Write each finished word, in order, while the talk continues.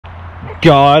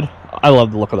God, I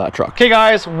love the look of that truck. Okay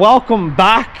guys, welcome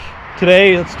back.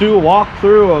 Today let's do a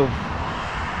walkthrough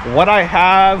of what I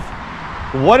have,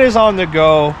 what is on the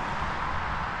go,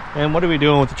 and what are we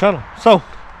doing with the channel. So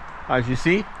as you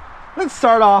see, let's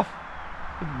start off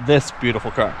with this beautiful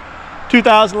car.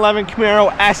 2011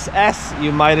 Camaro SS.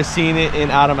 You might have seen it in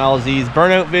Adam LZ's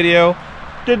burnout video.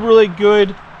 Did really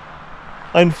good.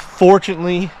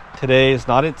 Unfortunately, today is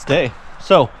not its day.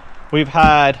 So we've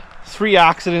had 3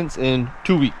 accidents in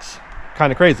 2 weeks.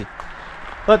 Kind of crazy.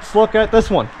 Let's look at this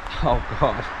one. Oh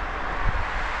God.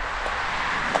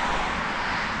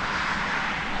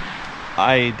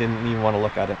 I didn't even want to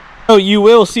look at it. So you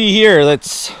will see here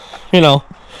that's, you know,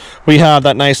 we have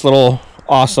that nice little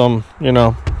awesome, you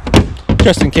know,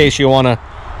 just in case you want to,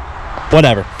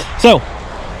 whatever. So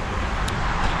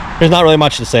there's not really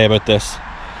much to say about this.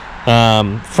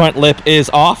 Front lip is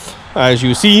off. As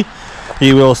you see,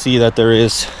 you will see that there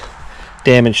is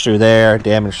damage through there,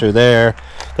 damage through there.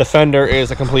 The fender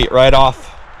is a complete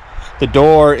write-off. The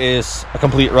door is a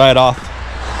complete write-off.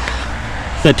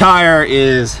 The tire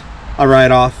is a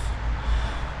write-off.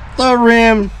 The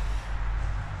rim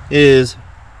is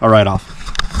a write-off.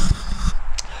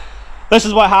 This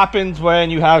is what happens when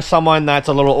you have someone that's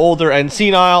a little older and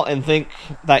senile and think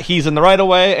that he's in the right of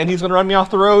way and he's going to run me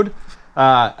off the road.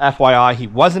 FYI, he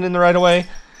wasn't in the right of way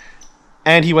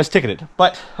and he was ticketed.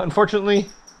 But unfortunately,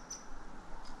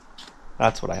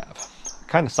 that's what I have.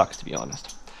 Kind of sucks, to be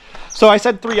honest. So I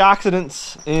said 3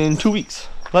 accidents in 2 weeks.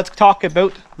 Let's talk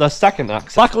about the second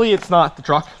accident. Luckily, it's not the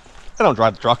truck. I don't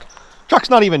drive the truck. Truck's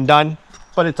not even done,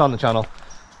 but it's on the channel.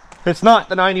 It's not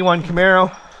the 91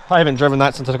 Camaro. I haven't driven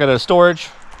that since I took it out of storage.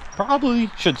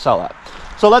 Probably should sell that.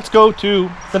 So let's go to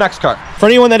the next car. For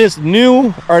anyone that is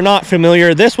new or not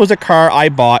familiar, this was a car I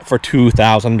bought for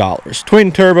 $2,000.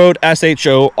 Twin turboed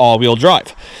SHO all-wheel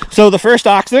drive. So the first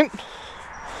accident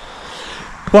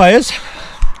was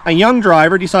a young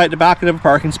driver decided to back into a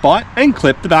parking spot and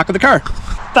clip the back of the car.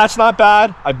 That's not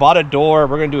bad. I bought a door.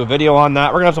 We're gonna do a video on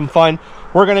that. We're gonna have some fun.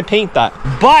 We're gonna paint that.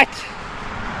 But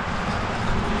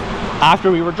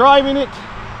after we were driving it,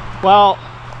 well,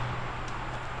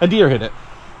 a deer hit it.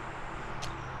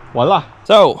 Voila.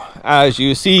 So as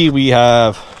you see, we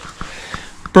have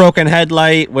broken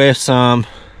headlight with some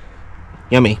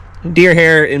yummy deer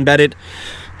hair embedded.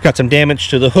 Got some damage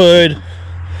to the hood,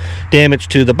 damage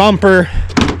to the bumper.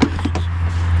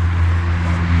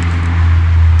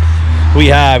 We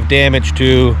have damage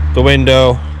to the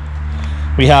window.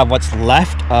 We have what's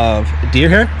left of deer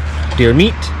hair, deer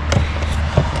meat.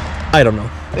 I don't know.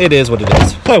 It is what it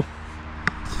is. So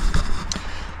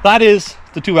that is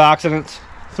the 2 accidents,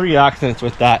 3 accidents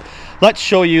with that. Let's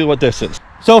show you what this is.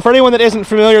 So for anyone that isn't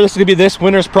familiar, this is gonna be this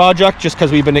winter's project just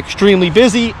because we've been extremely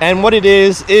busy. And what it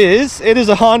is it is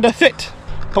a Honda Fit.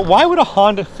 But why would a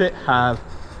Honda Fit have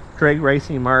drag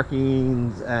racing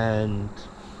markings and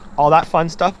all that fun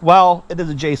stuff? Well, it is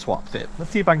a J-Swap Fit.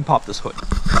 Let's see if I can pop this hood.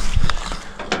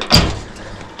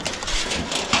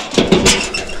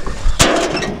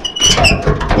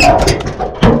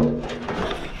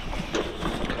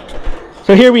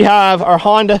 So here we have our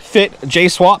Honda Fit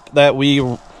J-Swap that we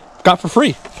got for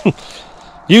free.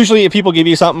 Usually if people give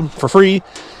you something for free,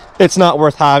 it's not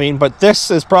worth having, but this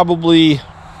is probably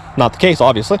not the case,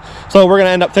 obviously. So we're gonna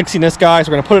end up fixing this, guys.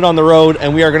 We're gonna put it on the road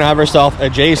and we are gonna have ourselves a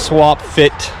J-Swap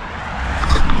Fit.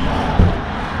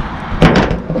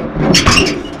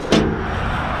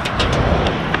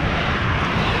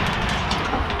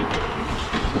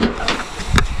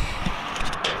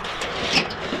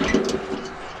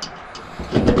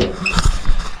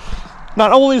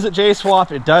 Not only is it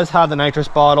J-Swap, it does have the nitrous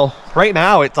bottle. Right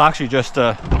now, it's actually just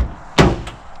a,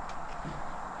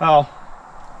 well,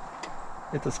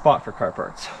 it's a spot for car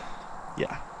parts.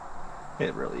 Yeah,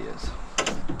 it really is.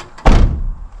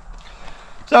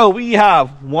 So we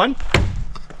have 1,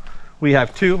 we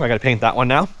have 2, I gotta paint that one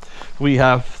now. We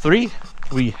have 3,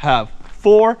 we have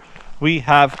 4, we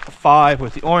have 5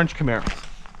 with the orange Camaro.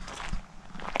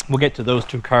 We'll get to those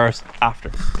 2 cars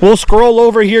after. We'll scroll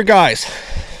over here, guys.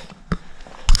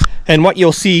 And what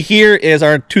you'll see here is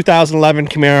our 2011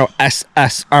 Camaro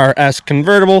SSRS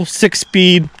convertible,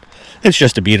 6-speed. It's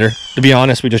just a beater. To be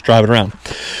honest, we just drive it around.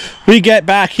 We get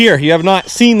back here. You have not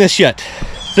seen this yet.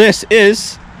 This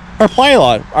is our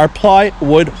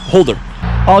plywood holder.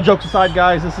 All jokes aside,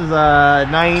 guys, this is a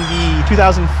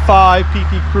 2005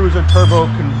 PP Cruiser Turbo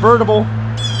convertible.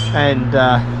 And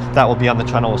that will be on the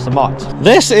channel with some mods.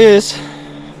 This is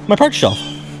my parts shelf.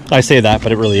 I say that,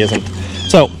 but it really isn't.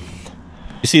 So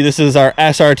you see, this is our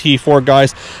SRT4,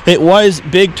 guys. It was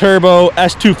big turbo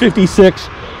S256,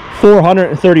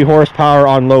 430 horsepower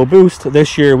on low boost.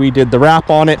 This year we did the wrap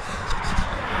on it.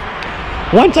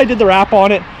 Once I did the wrap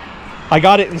on it, I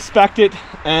got it inspected,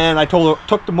 and I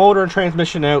took the motor and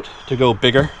transmission out to go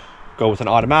bigger, go with an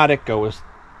automatic, go with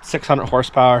 600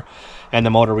 horsepower, and the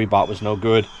motor we bought was no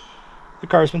good. The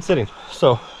car's been sitting.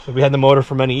 So we had the motor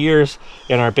for many years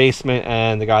in our basement,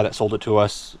 and the guy that sold it to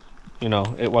us, you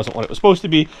know, it wasn't what it was supposed to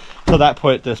be. So that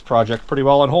put this project pretty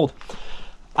well on hold.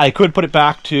 I could put it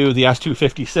back to the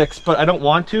S256, but I don't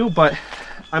want to. But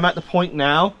I'm at the point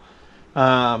now,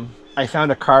 I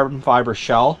found a carbon fiber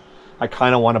shell I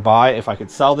kind of want to buy if I could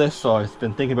sell this. So I've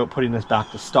been thinking about putting this back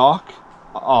to stock.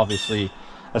 Obviously,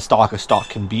 as stock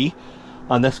can be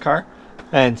on this car,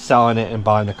 and selling it and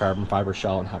buying the carbon fiber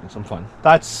shell and having some fun.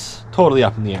 That's totally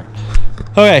up in the air.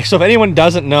 Okay, so if anyone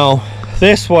doesn't know,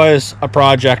 this was a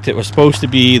project. It was supposed to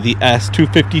be the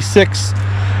S256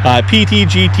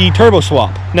 PT/GT turbo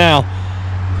swap. Now,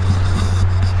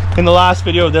 in the last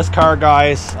video of this car,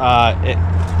 guys, it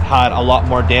had a lot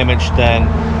more damage than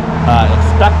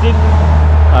expected.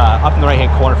 Up in the right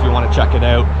hand corner if you want to check it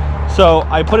out. So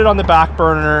I put it on the back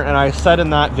burner, and I said in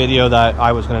that video that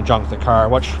I was going to junk the car,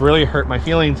 which really hurt my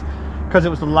feelings because it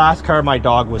was the last car my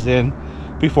dog was in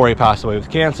before he passed away with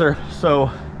cancer.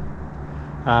 So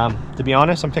to be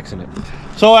honest, I'm fixing it.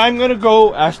 So I'm going to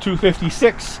go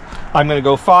S256. I'm going to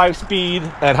go 5-speed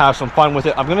and have some fun with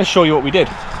it. I'm going to show you what we did.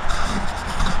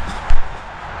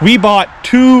 We bought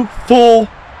 2 full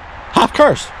half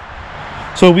cars.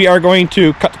 So we are going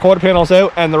to cut the quarter panels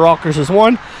out and the rockers as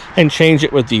one, and change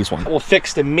it with these ones. We'll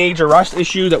fix the major rust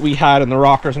issue that we had in the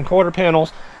rockers and quarter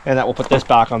panels, and that will put this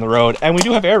back on the road. And we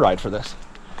do have air ride for this.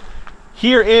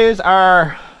 Here is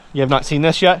our, you have not seen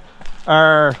this yet,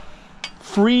 our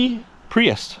free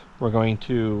Prius. We're going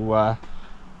to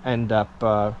end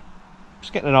up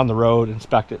just getting it on the road,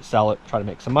 inspect it, sell it, try to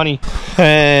make some money.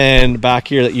 And back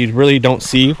here that you really don't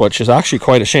see, which is actually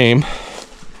quite a shame,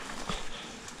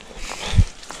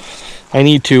 I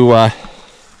need to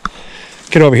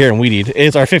get over here and weed eat,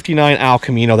 is our 59 Al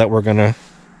Camino that we're gonna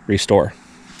restore.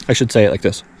 I should say it like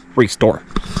this: restore.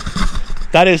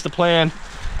 That is the plan.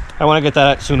 I want to get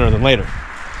that sooner than later.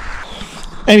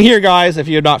 And here, guys, if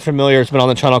you're not familiar, it's been on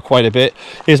the channel quite a bit,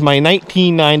 is my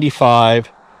 1995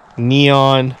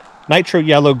 neon, nitro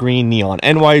yellow green neon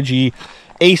NYG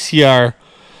ACR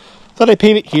that I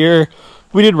painted here.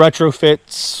 We did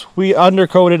retrofits, we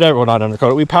undercoated, well, not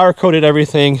undercoated, we powder coated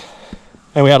everything,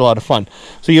 and we had a lot of fun.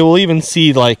 So you will even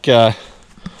see, like,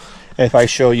 if I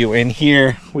show you in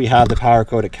here, we have the powder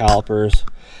coated calipers,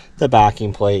 the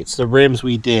backing plates, the rims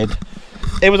we did.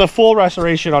 It was a full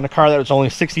restoration on a car that was only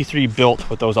 63 built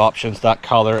with those options, that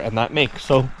color and that make,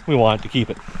 so we wanted to keep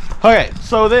it. Okay,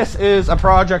 so this is a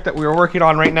project that we're working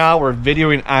on right now. We're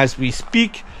videoing as we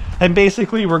speak, and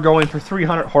basically we're going for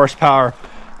 300 horsepower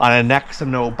on a next to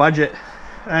no budget,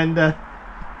 and we're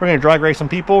gonna drag race some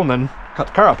people and then cut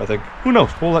the car up, I think. Who knows?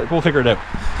 We'll figure it out.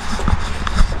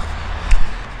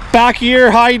 Back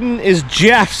here hiding is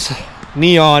Jeff's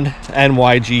neon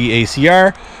NYG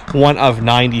ACR, one of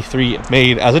 93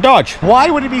 made as a Dodge. Why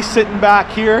would it be sitting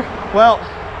back here? Well,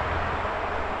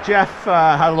 Jeff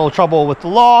had a little trouble with the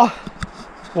law,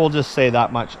 we'll just say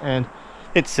that much, and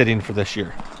it's sitting for this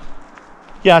year.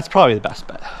 Yeah, it's probably the best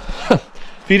bet.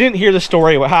 If you didn't hear the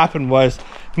story, what happened was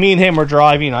me and him were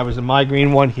driving. I was in my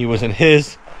green one, he was in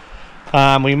his.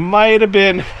 We might have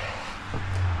been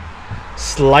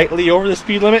slightly over the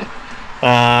speed limit.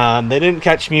 They didn't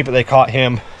catch me, but they caught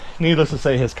him. Needless to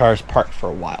say, his car's parked for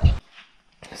a while.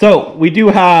 So we do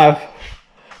have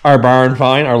our barn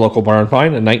find, our local barn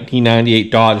find, a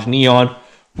 1998 Dodge Neon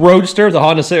Roadster, the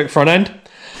Honda Civic front end.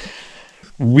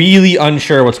 Really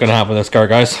unsure what's going to happen with this car,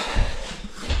 guys.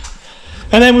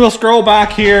 And then we'll scroll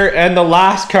back here, and the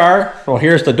last car, well,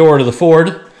 here's the door to the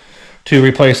Ford to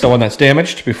replace the one that's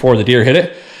damaged before the deer hit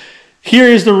it. Here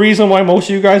is the reason why most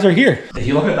of you guys are here. If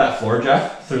you look at that floor,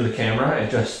 Jeff, through the camera,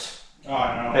 it just, oh,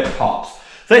 I know, it pops.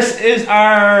 This is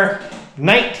our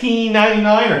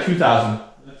 1999 or 2000?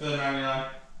 It's a 99.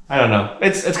 I don't know.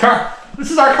 It's car.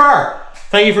 This is our car.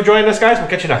 Thank you for joining us, guys. We'll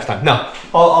catch you next time. No,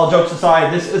 all jokes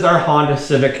aside, this is our Honda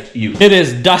Civic Youth. It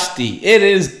is dusty. It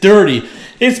is dirty.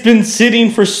 It's been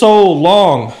sitting for so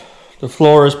long. The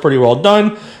floor is pretty well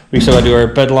done. We still gotta do our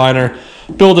bed liner,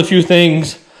 build a few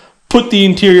things, put the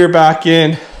interior back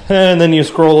in, and then you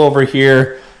scroll over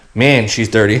here. Man, she's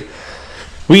dirty.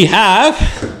 We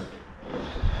have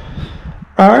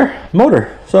our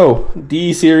motor. So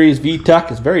D-Series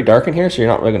VTEC is very dark in here, so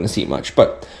you're not really gonna see much,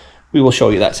 but we will show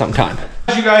you that sometime.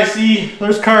 As you guys see,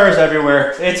 there's cars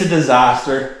everywhere. It's a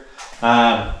disaster.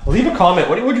 Leave a comment.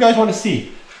 What do you guys want to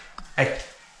see? I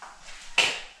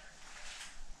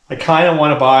kind of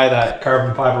want to buy that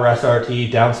carbon fiber SRT,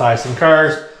 downsize some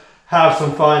cars, have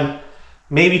some fun.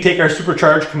 maybe take our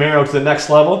supercharged Camaro to the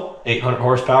next level, 800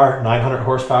 horsepower, 900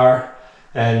 horsepower,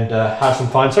 and have some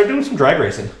fun. Start doing some drag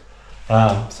racing.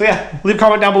 So yeah, leave a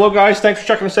comment down below, guys. Thanks for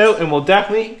checking us out, and we'll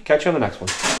definitely catch you on the next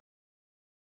one.